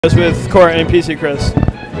With Court and PC Chris.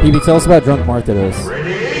 BB, tell us about Drunk Martyrs.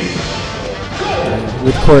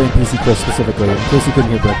 With Court and PC Chris specifically, in case you couldn't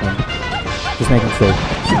hear Brooklyn. Just making sure.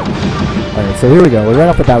 Alright, so here we go. We're right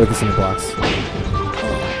off the bat with the cinder blocks.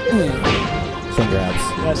 Shin grabs.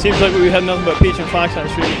 Yeah, it seems like we had nothing but Peach and Fox on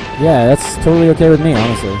street. Yeah, that's totally okay with me,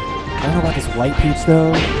 honestly. I don't know about this white Peach,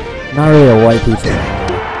 though. Not really a white Peach.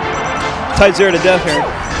 Tight 0 to death here.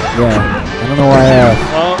 Yeah, I don't know why,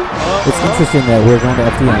 it's interesting that we're going to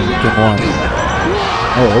FD on game 1.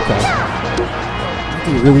 Oh, okay.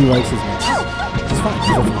 He really likes his match. It's fine.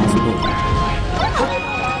 He's an awesome move.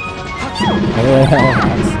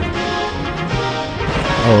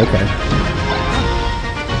 Oh, okay.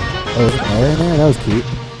 Oh, there's an air in there? That was cute.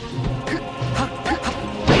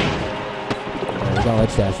 Alright, we got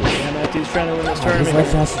ledge dashes. Yeah, MacD's trying to win this tournament. His ledge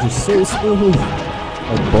dashes are so smooth.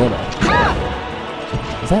 Like Boda.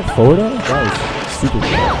 Is that Foda? That was super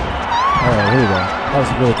good. Alright, here we go. That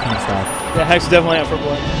was a really clean stop. Yeah, Hex definitely out for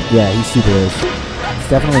blood. Yeah, he super is. He's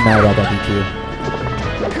definitely mad about that DQ.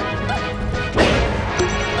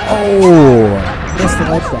 Oh! Missed the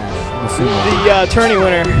ledge dash, I'm assuming. The tourney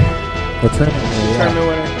winner. The tournament winner, yeah. Tournament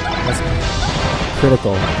winner. That's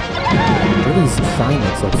critical. Look at these shine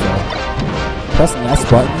mix-ups though. Pressing S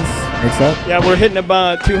buttons, mix-up. Yeah, we're hitting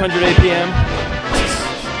about 200 APM.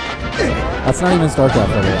 That's not even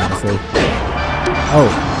StarCraft level, honestly. Oh.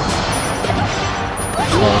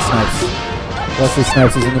 Oh, Snipes. Wesley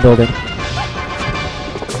Snipes is in the building.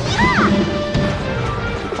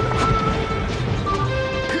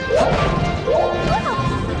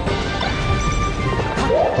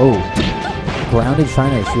 Oh. Grounded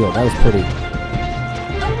China shield. That was pretty.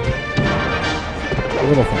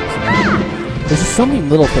 Little things. There's just so many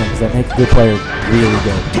little things that make a good player really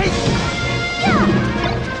good.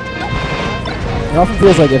 It often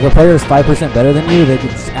feels like if a player is 5% better than you, they can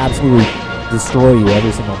just absolutely destroy you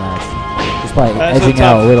every single match just by edging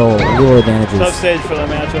out little advantages. Tough stage for the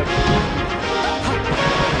matchup.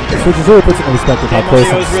 Which just really puts into perspective how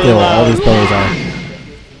close and skill all these players are.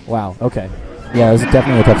 Wow. Okay. Yeah, it was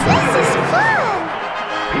definitely a tough stage.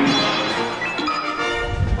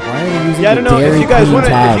 Why are you using the Dairy Queen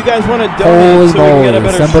tag? If you guys want to donate so we can get a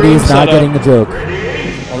better somebody is not setup. Getting the joke.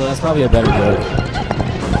 Although that's probably a better joke.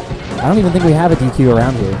 I don't even think we have a DQ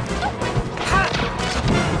around here.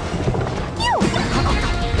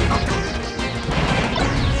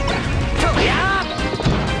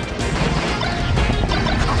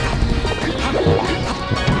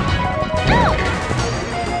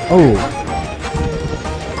 Oh.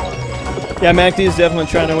 Yeah, MacD is definitely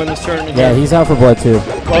trying to win this tournament. Yeah, he's out for blood too.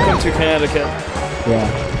 Welcome to Connecticut. Yeah,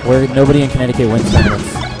 where nobody in Connecticut wins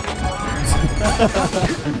tournaments.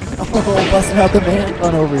 Oh, busting out the man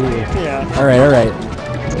fun over here. Yeah. All right.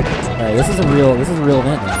 This is a real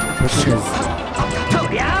event now. Brooklyn is.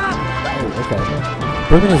 Oh, okay.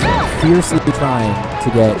 Brooklyn is fiercely trying to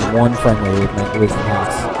get one friendly with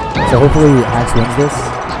Hax. So hopefully Hax wins this.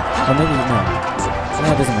 Or maybe no. No,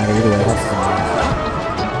 it doesn't matter either way.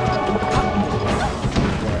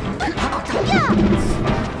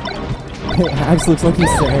 Hax is Hax looks like he's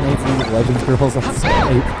serenades these Legends girls on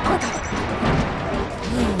Skype.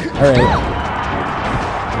 Alright.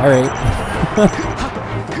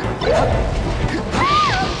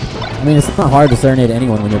 I mean, it's not hard to serenade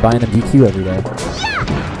anyone when you're buying them DQ every day.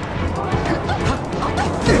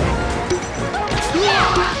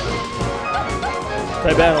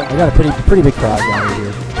 Play battle. I got a pretty big crowd down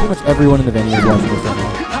here. Pretty much everyone in the venue is watching this right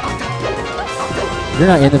now. If you're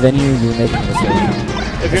not in the venue, you're making a mistake.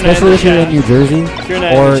 Especially if you're in New Jersey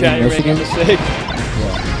or in Michigan.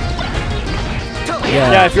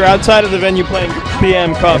 Yeah, if you're outside of the venue playing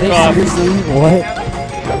PM, cough. Seriously, what?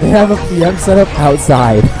 They have a PM set up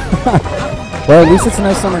outside. Well, at least it's a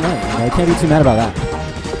nice summer night. You know, you can't be too mad about that.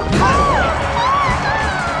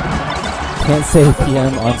 Can't say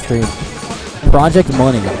PM on stream. Project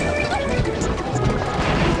Money.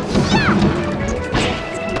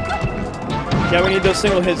 Yeah, we need those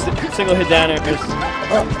single hit down airs.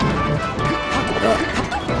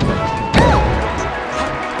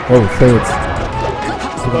 Oh, trades.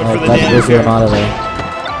 Like that's your Armada there.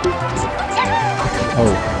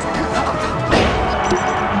 Oh.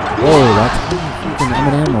 Whoa, that's freaking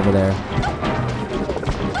Eminem over there.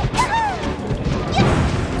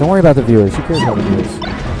 Don't worry about the viewers. Who cares about the viewers?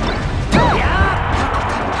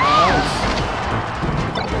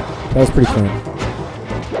 That was pretty clean.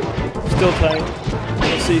 Still tight.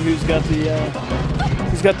 Let's see who's got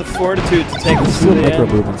the fortitude to take us to the micro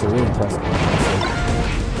end. movements are really impressive.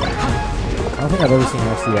 I don't think I've ever seen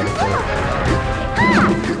Hex do that before.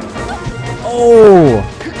 Oh!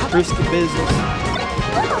 Risky business.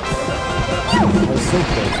 That was so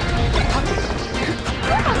close.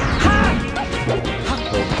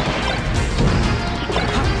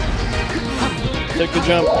 Take the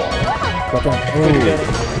jump. Drop down. Oh,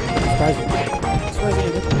 surprising.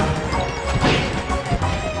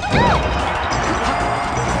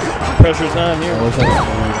 Pressure's on here. Oh, looks like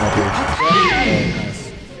it's up here. Oh, nice.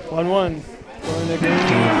 1-1.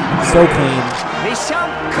 So clean.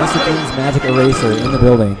 Mr. Clean's Magic Eraser in the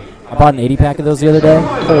building. I bought an 80 pack of those the other day.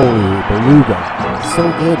 Holy beluga.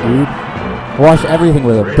 So good, dude. Wash everything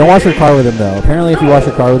with them. Don't wash your car with them, though. Apparently, if you wash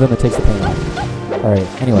your car with them, it takes the paint off. Alright,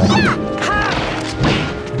 anyway.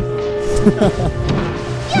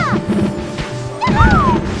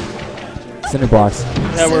 Cinder blocks.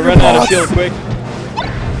 Yeah, we're running out of shield quick.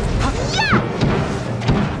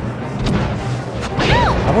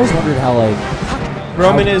 I've always wondered how, like...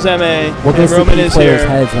 Roman is MA, what and goes Roman through is players' here.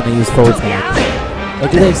 heads when they use forward smash?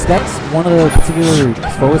 Like, do they expect one of the particular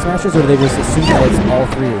forward smashes, or do they just assume that it's all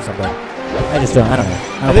three or something? I just don't. I don't know.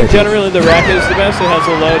 I think generally the racket is the best. It has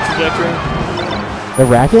a low trajectory. The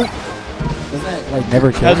racket? Doesn't that like never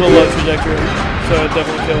kill? Has a low trajectory, so it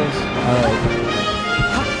definitely kills.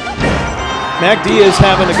 MacD is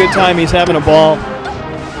having a good time. He's having a ball.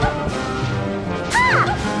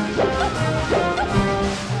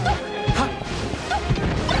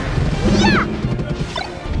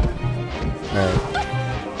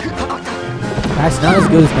 Actually, not as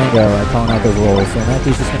good as Mango at calling out those rolls, so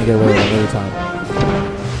MacD's just going to get away with it every time.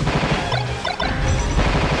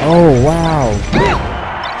 Oh, wow.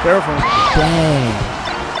 Careful. Dang.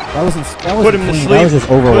 That wasn't Put him to clean. sleep. That was just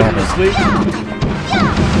overwhelming. Put him to sleep.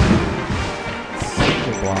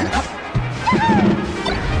 Good block.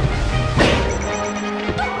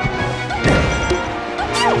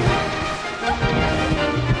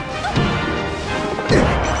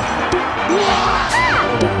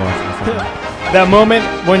 That moment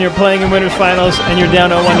when you're playing in Winners Finals and you're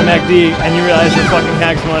down 0-1 to MacD and you realize you're fucking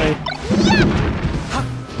hacks money.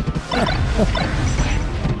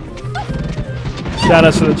 Shout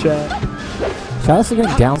outs to the chat. Shout outs to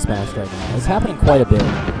getting down smashed right now. It's happening quite a bit,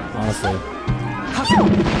 honestly.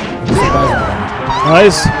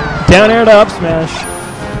 Nice. Down air to up smash.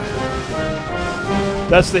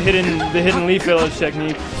 That's the hidden Leaf Village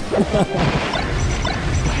technique.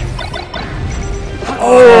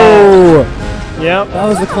 Oh! Yep. That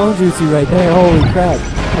was the clone juicy right there. Holy crap.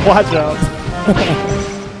 Watch out.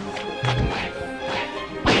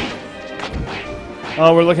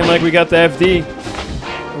 Oh, we're looking like we got the FD.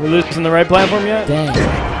 Are we losing the right platform yet? Dang. Oh.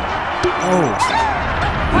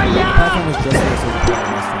 The platform was just last time.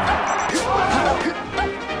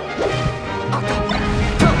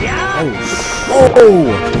 Oh.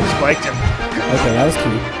 Spiked him. Okay, that was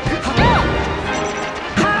cute.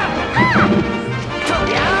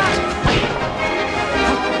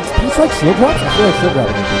 It's like shield drops? I feel like shield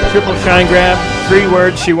dropping. Triple shine grab. 3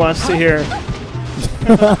 words she wants to hear.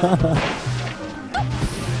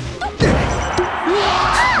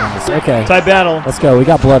 Nice. Okay. Tie battle. Let's go. We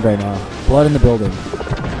got blood right now. Blood in the building.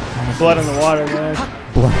 Blood in the water, man.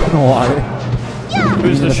 Blood in the water.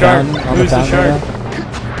 Who's the shark? Who's the shark?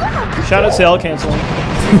 Shout out to L cancel.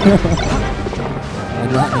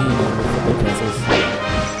 And not me. Four cancels.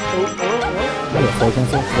 Oh, four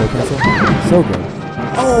cancel. Four cancel. So good.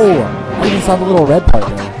 Oh! I even saw the little red part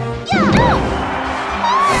there.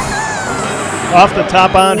 Off the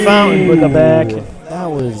top on fountain with the back. That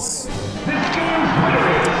was...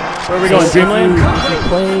 Where are we going, Dreamland?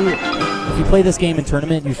 If you play this game in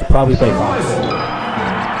tournament, you should probably play Fox.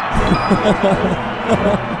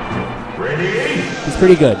 He's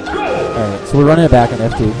pretty good. Alright, so we're running it back on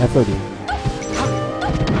FOD.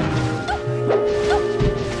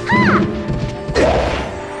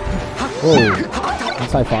 Whoa.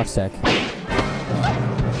 Inside Fox Tech.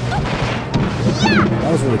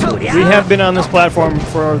 That was really cool. We have been on this platform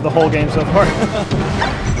for the whole game so far.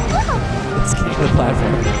 Let's get to the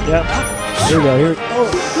platform. Yep. Here we go. Here we go. Oh.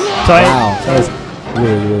 Tight. Wow. That was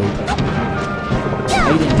really, really tight.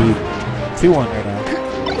 Tight indeed. 2-1 right now.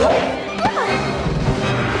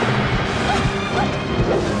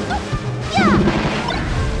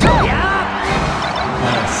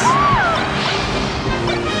 Nice.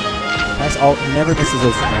 Nice. Oh, he never misses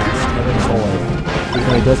those snaps. Never his whole life. Even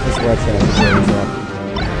though he does miss the left side.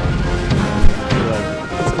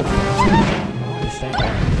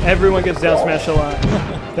 Everyone gets down smash a lot.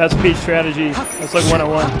 That's Peach strategy. That's like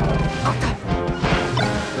 101.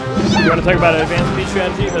 You want to talk about an advanced Peach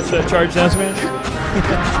strategy? That's a charge down smash.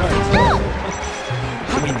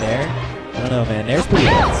 You mean Nair? I don't know, man. Nair's pretty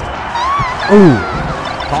advanced. Ooh.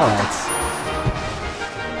 Call-outs.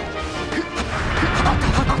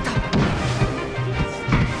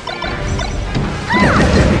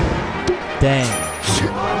 Dang.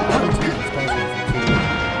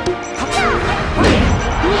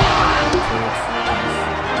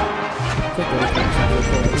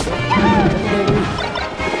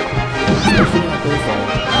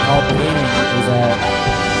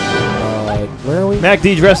 Where are we?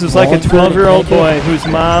 MacD dresses like a 12-year-old boy whose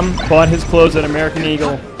mom bought his clothes at American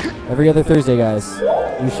Eagle. Every other Thursday, guys.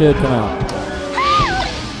 You should come out.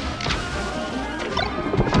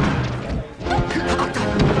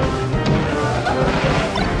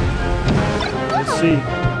 Let's see.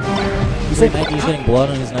 You say MacD's getting blood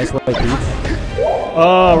on his nice white peach?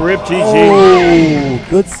 Oh, rip GG. Oh,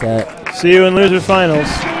 good set. See you in loser finals.